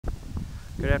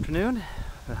Good afternoon.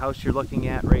 The house you're looking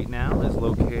at right now is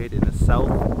located in the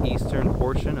southeastern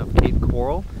portion of Cape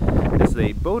Coral. This is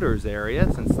a boater's area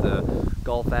since the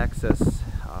Gulf access is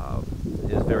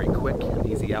very quick and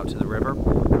easy out to the river.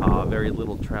 Very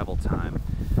little travel time.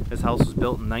 This house was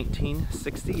built in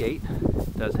 1968.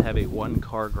 It does have a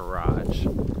one-car garage.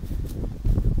 And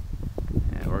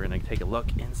we're going to take a look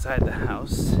inside the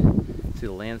house, see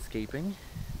the landscaping.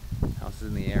 House is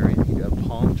in the area. You have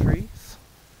palm trees.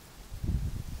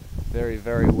 Very,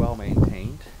 very well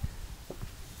maintained.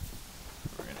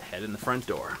 We're going to head in the front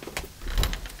door.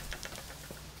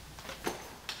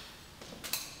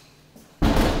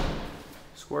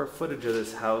 Square footage of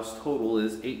this house total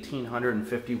is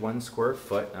 1,851 square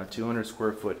foot. Now 200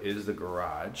 square foot is the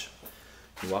garage.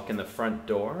 You walk in the front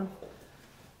door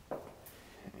and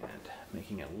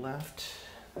making a left,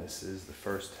 this is the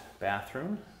first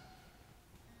bathroom.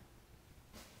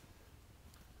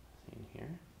 In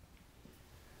here.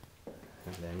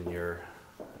 And then your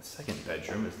second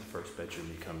bedroom is the first bedroom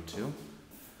you come to.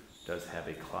 It does have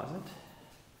a closet,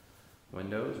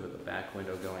 windows with a back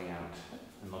window going out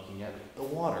and looking at the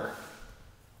water.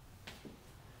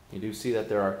 You do see that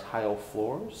there are tile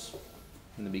floors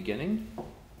in the beginning.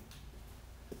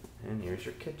 And here's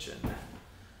your kitchen.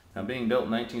 Now, being built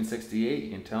in 1968,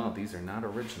 you can tell that these are not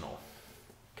original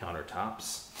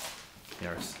countertops. They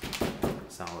are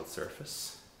solid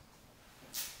surface.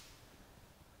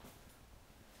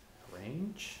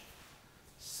 Range,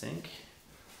 sink,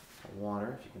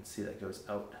 water. If you can see, that goes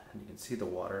out, and you can see the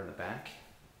water in the back.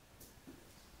 I'm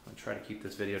going to try to keep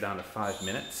this video down to 5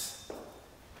 minutes.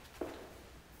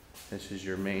 This is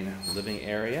your main living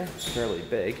area. It's fairly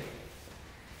big.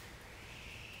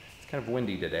 It's kind of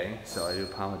windy today, so I do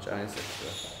apologize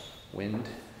if the wind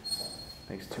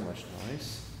makes too much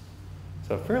noise.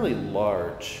 So a fairly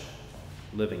large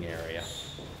living area.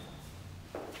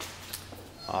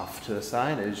 Off to the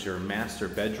side is your master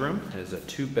bedroom. It is a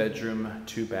 2-bedroom,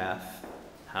 2-bath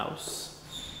house.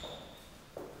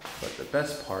 But the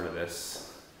best part of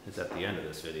this is at the end of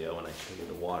this video when I show you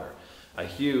the water. A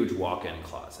huge walk-in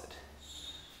closet.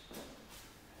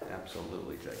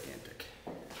 Absolutely gigantic.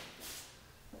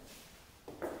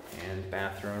 And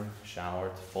bathroom, shower,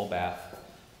 it's a full bath,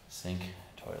 sink,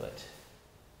 toilet.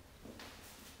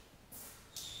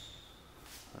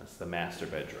 That's the master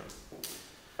bedroom.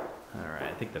 Alright,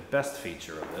 I think the best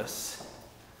feature of this,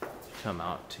 come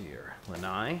out to your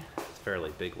lanai. It's a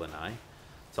fairly big lanai.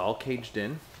 It's all caged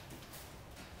in,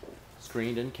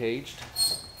 screened and caged.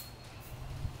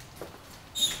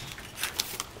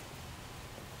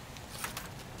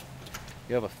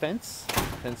 You have a fence,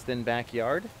 fenced in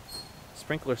backyard,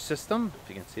 sprinkler system, if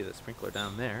you can see the sprinkler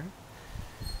down there.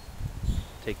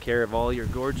 Take care of all your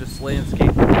gorgeous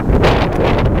landscaping.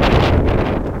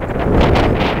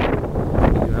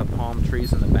 Palm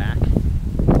trees in the back.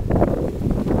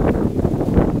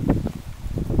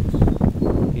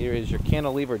 Here is your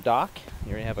cantilever dock.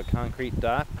 Here you have a concrete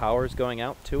dock. Power's going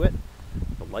out to it.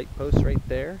 The light post right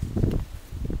there. You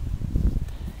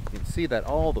can see that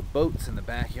all the boats in the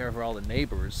backyard are all the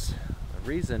neighbors. The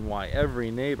reason why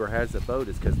every neighbor has a boat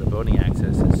is because the boating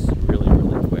access is really,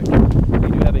 really quick. You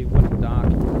do have a wooden dock,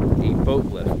 a boat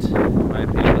lift. In my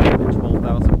opinion, a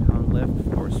 12,000-pound lift.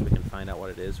 Of course, we can find out what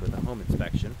it is with a home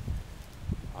inspection.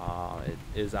 It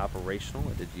is operational.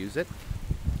 I did use it.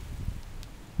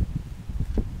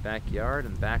 Backyard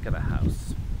and back of the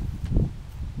house.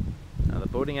 Now the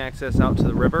boating access out to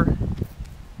the river,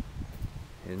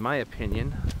 in my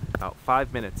opinion, about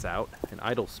 5 minutes out in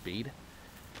idle speed.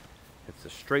 It's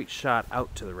a straight shot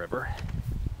out to the river.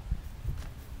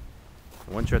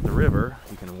 And once you're at the river,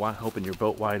 you can open your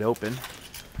boat wide open.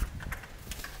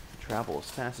 Travel as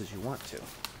fast as you want to.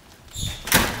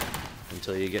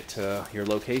 Until you get to your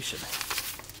location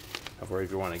of where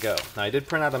you want to go. Now I did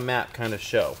print out a map kind of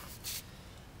show.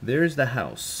 There's the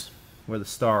house where the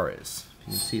star is. You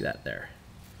can see that there.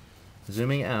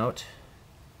 Zooming out,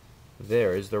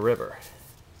 there is the river.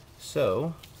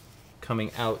 So,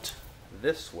 coming out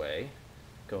this way,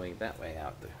 going that way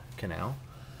out the canal,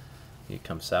 you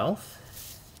come south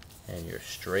and you're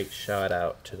straight shot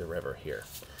out to the river here.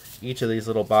 Each of these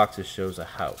little boxes shows a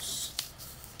house.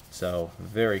 So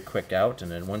very quick out,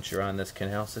 and then once you're on this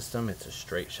canal system, it's a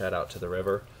straight shot out to the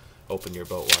river. Open your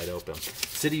boat wide open.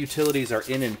 City utilities are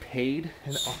in and paid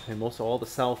in most all the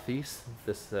southeast.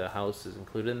 This house is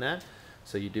included in that.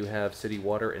 So you do have city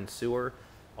water and sewer,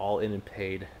 all in and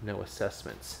paid, no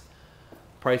assessments.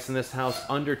 Price in this house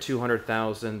under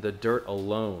 $200,000. The dirt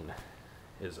alone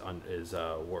is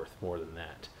worth more than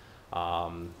that.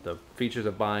 The features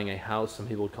of buying a house, some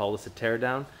people would call this a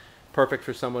teardown. Perfect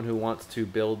for someone who wants to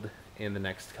build in the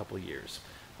next couple of years.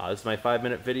 This is my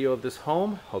 5-minute video of this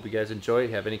home. Hope you guys enjoy it.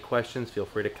 If you have any questions, feel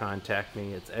free to contact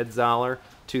me. It's Ed Zoller,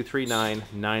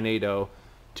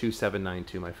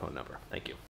 239-980-2792, my phone number. Thank you.